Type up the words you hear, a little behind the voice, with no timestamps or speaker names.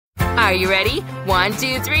Are you ready? 1,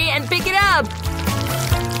 2, 3, and pick it up!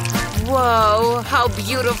 Whoa, how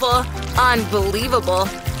beautiful! Unbelievable!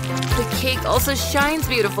 The cake also shines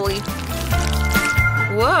beautifully.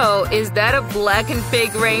 Whoa, is that a black and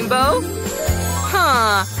pink rainbow?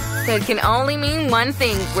 Huh, that can only mean one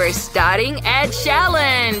thing. We're starting a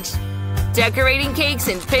challenge! Decorating cakes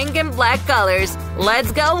in pink and black colors.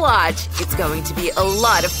 Let's go watch. It's going to be a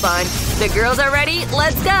lot of fun. The girls are ready.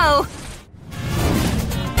 Let's go!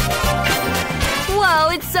 Whoa,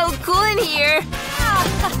 it's so cool in here!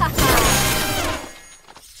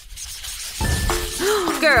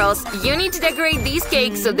 Girls, you need to decorate these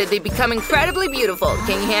cakes so that they become incredibly beautiful.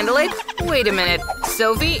 Can you handle it? Wait a minute.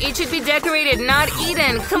 Sophie, it should be decorated, not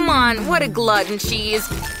eaten. Come on, what a glutton she is.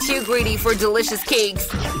 Too greedy for delicious cakes.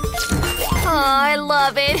 Oh, I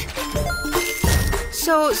love it.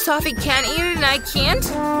 So, Sophie can't eat it and I can't?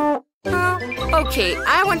 Okay,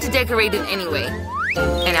 I want to decorate it anyway.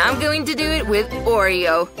 And I'm going to do it with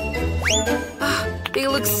Oreo. They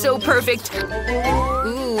look so perfect.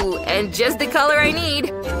 Ooh, and just the color I need.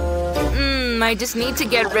 I just need to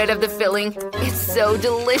get rid of the filling. It's so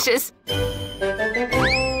delicious.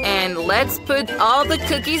 And let's put all the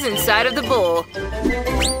cookies inside of the bowl.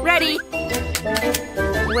 Ready.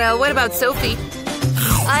 Well, what about Sophie?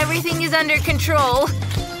 Everything is under control.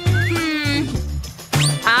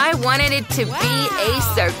 I wanted it to be a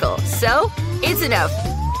circle, so it's enough.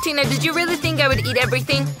 Tina, did you really think I would eat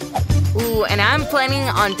everything? Ooh, and I'm planning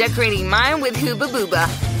on decorating mine with Hubba Bubba.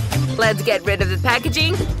 Let's get rid of the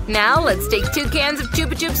packaging. Now let's take 2 cans of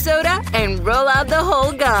Chupa Chups soda and roll out the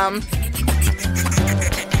whole gum.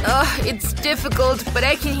 Ugh, it's difficult, but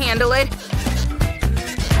I can handle it.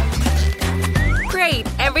 Great,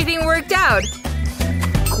 everything worked out.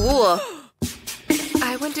 Cool.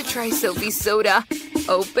 I want to try Sophie's soda.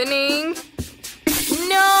 Opening.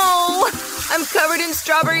 No! I'm covered in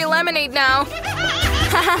strawberry lemonade now.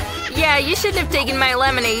 Yeah, you shouldn't have taken my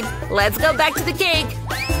lemonade. Let's go back to the cake.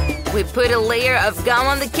 We put a layer of gum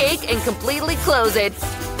on the cake and completely close it.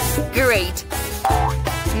 Great.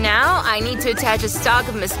 Now I need to attach a stalk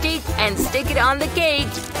of mesquite and stick it on the cake.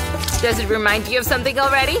 Does it remind you of something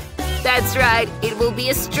already? That's right, it will be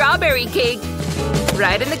a strawberry cake.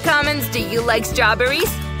 Write in the comments, do you like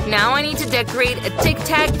strawberries? Now I need to decorate a Tic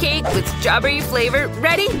Tac cake with strawberry flavor.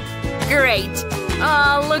 Ready? Great.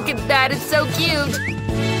 Oh, look at that, it's so cute.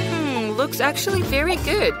 Looks actually very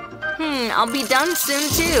good. I'll be done soon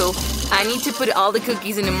too. I need to put all the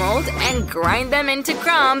cookies in a mold and grind them into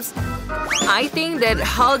crumbs. I think that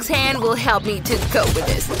Hulk's hand will help me to cope with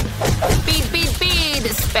this. Beat, beat, beat!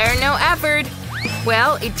 Spare no effort.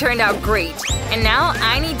 Well, it turned out great. And now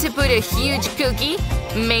I need to put a huge cookie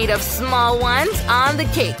made of small ones on the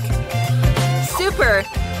cake. Super!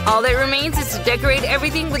 All that remains is to decorate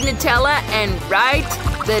everything with Nutella and write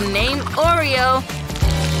the name Oreo.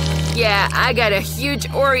 Yeah, I got a huge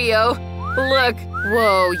Oreo. Look.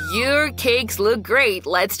 Whoa, your cakes look great.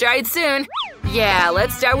 Let's try it soon. Yeah,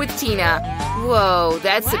 let's start with Tina. Whoa,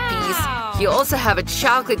 that's a piece. You also have a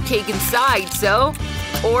chocolate cake inside, so…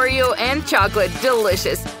 Oreo and chocolate,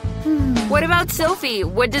 delicious. What about Sophie?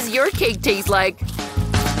 What does your cake taste like?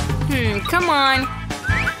 Come on.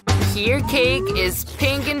 Your cake is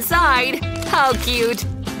pink inside. How cute.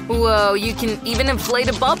 Whoa, you can even inflate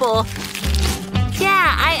a bubble.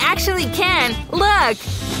 Yeah, I actually can. Look!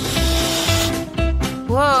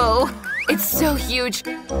 Whoa, it's so huge.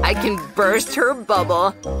 I can burst her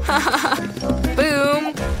bubble.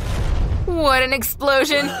 Boom! What an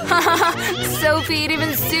explosion! Sophie, it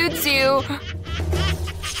even suits you!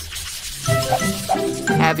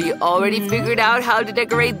 Have you already figured out how to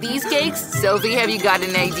decorate these cakes? Sophie, have you got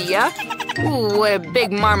an idea? Ooh, what a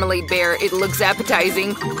big marmalade bear. It looks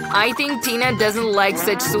appetizing. I think Tina doesn't like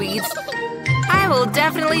such sweets. I will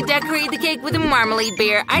definitely decorate the cake with a marmalade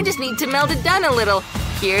bear. I just need to melt it down a little.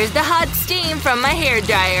 Here's the hot steam from my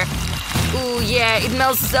hairdryer. Ooh, yeah, it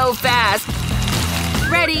melts so fast.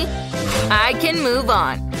 Ready? I can move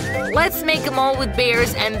on. Let's make a mold with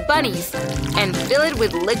bears and bunnies and fill it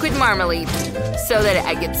with liquid marmalade so that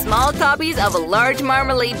I get small copies of a large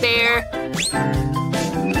marmalade bear.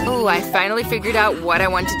 Ooh, I finally figured out what I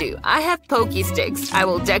want to do. I have Pocky Sticks. I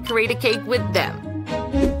will decorate a cake with them.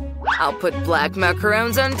 I'll put black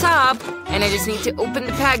macarons on top. And I just need to open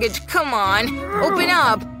the package. Come on. Open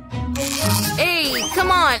up. Hey, come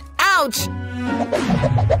on. Ouch.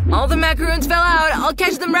 All the macaroons fell out. I'll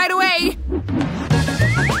catch them right away.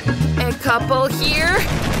 A couple here.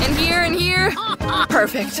 And here and here.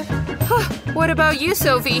 Perfect. What about you,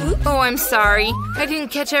 Sophie? Oh, I'm sorry. I didn't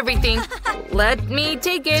catch everything. Let me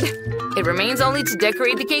take it. It remains only to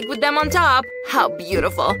decorate the cake with them on top. How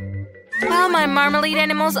beautiful. Well, my marmalade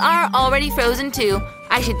animals are already frozen too.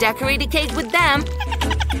 I should decorate a cake with them.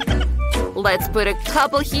 Let's put a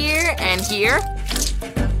couple here and here.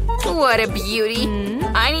 What a beauty.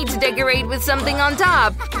 I need to decorate with something on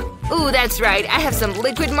top. Ooh, that's right. I have some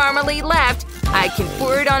liquid marmalade left. I can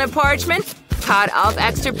pour it on a parchment, cut off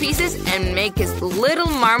extra pieces, and make a little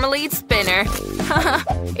marmalade spinner.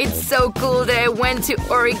 It's so cool that I went to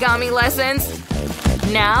origami lessons.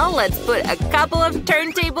 Now, let's put a couple of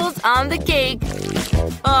turntables on the cake.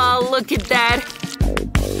 Oh, look at that.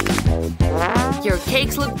 Your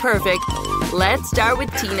cakes look perfect. Let's start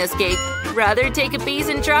with Tina's cake. Rather take a piece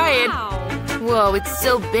and try it. Whoa, it's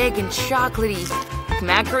so big and chocolatey.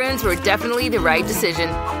 Macaroons were definitely the right decision.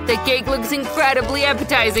 The cake looks incredibly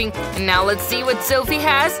appetizing. And now let's see what Sophie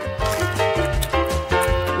has.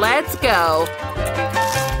 Let's go.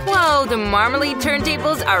 Whoa, the marmalade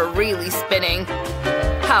turntables are really spinning.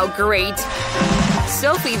 How great.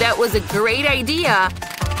 Sophie, that was a great idea.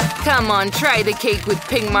 Come on, try the cake with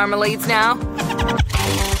pink marmalades now.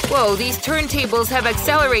 Whoa, these turntables have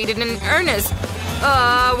accelerated in earnest.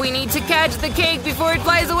 We need to catch the cake before it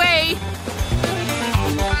flies away.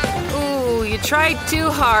 Ooh, you tried too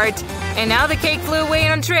hard. And now the cake flew away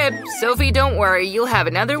on a trip. Sophie, don't worry, you'll have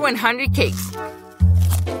another 100 cakes.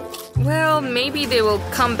 Well, maybe they will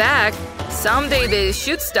come back. Someday they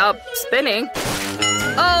should stop spinning.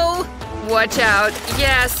 Oh, watch out.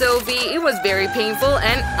 Yeah, Sophie, it was very painful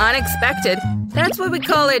and unexpected. That's what we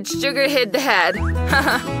call it, sugar hit the head.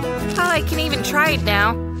 Well, I can even try it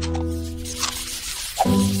now.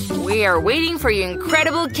 We are waiting for your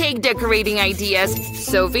incredible cake decorating ideas.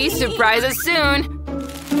 Sophie, surprise us soon.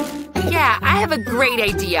 Yeah, I have a great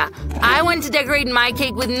idea. I want to decorate my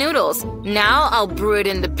cake with noodles. Now I'll brew it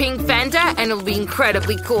in the pink Fanta and it'll be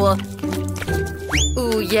incredibly cool.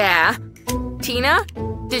 Ooh, yeah. Tina,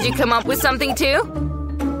 did you come up with something too?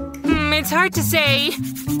 It's hard to say.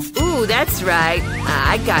 Ooh, that's right.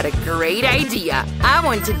 I got a great idea. I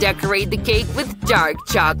want to decorate the cake with dark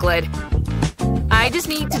chocolate. I just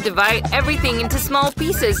need to divide everything into small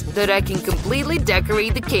pieces so that I can completely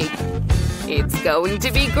decorate the cake. It's going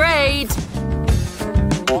to be great!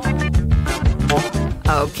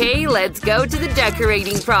 Okay, let's go to the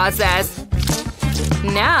decorating process.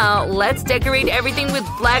 Now, let's decorate everything with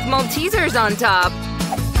black Maltesers on top.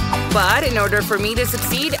 But in order for me to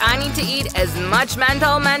succeed, I need to eat as much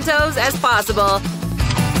menthol Mentos as possible.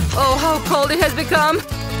 Oh, how cold it has become!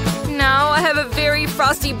 Now I have a very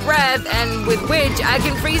frosty breath, and with which I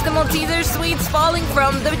can freeze the Malteser sweets falling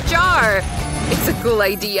from the jar. It's a cool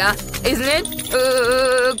idea, isn't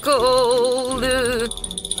it? Cold.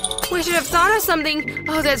 We should have thought of something.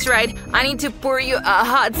 Oh, that's right. I need to pour you a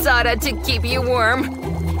hot soda to keep you warm.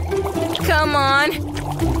 Come on.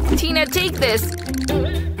 Tina, take this.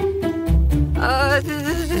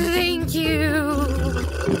 Thank you.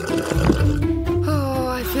 Oh,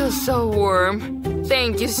 I feel so warm.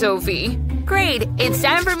 Thank you, Sophie. Great, it's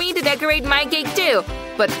time for me to decorate my cake too.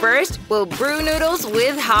 But first, we'll brew noodles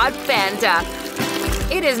with hot Fanta.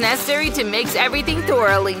 It is necessary to mix everything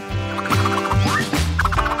thoroughly.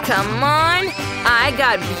 Come on! I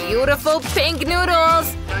got beautiful pink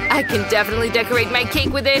noodles! I can definitely decorate my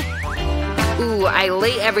cake with it. Ooh, I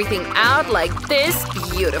lay everything out like this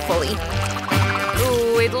beautifully.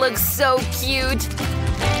 Ooh, it looks so cute.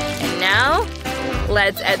 And now,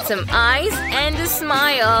 let's add some eyes and a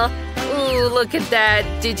smile. Ooh, look at that.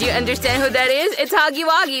 Did you understand who that is? It's Huggy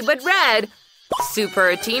Wuggy, but red.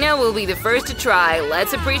 Super, Tina will be the first to try.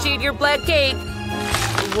 Let's appreciate your black cake.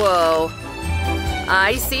 Whoa.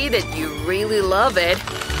 I see that you really love it.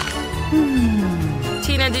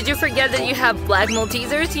 Tina, did you forget that you have black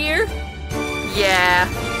Maltesers here? Yeah,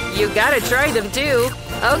 you gotta try them too.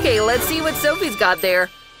 Okay, let's see what Sophie's got there.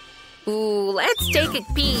 Ooh, let's take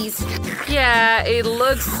a piece. Yeah, it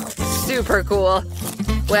looks super cool.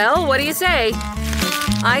 Well, what do you say?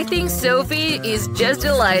 I think Sophie is just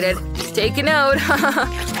delighted. Take a note.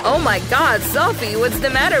 Oh my god, Sophie, what's the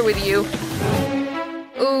matter with you?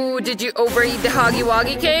 Ooh, did you overeat the Huggy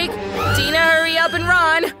Wuggy cake? Tina, hurry up and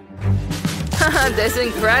run! That's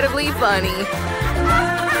incredibly funny.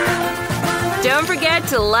 Don't forget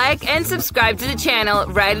to like and subscribe to the channel.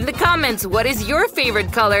 Write in the comments what is your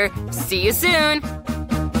favorite color. See you soon!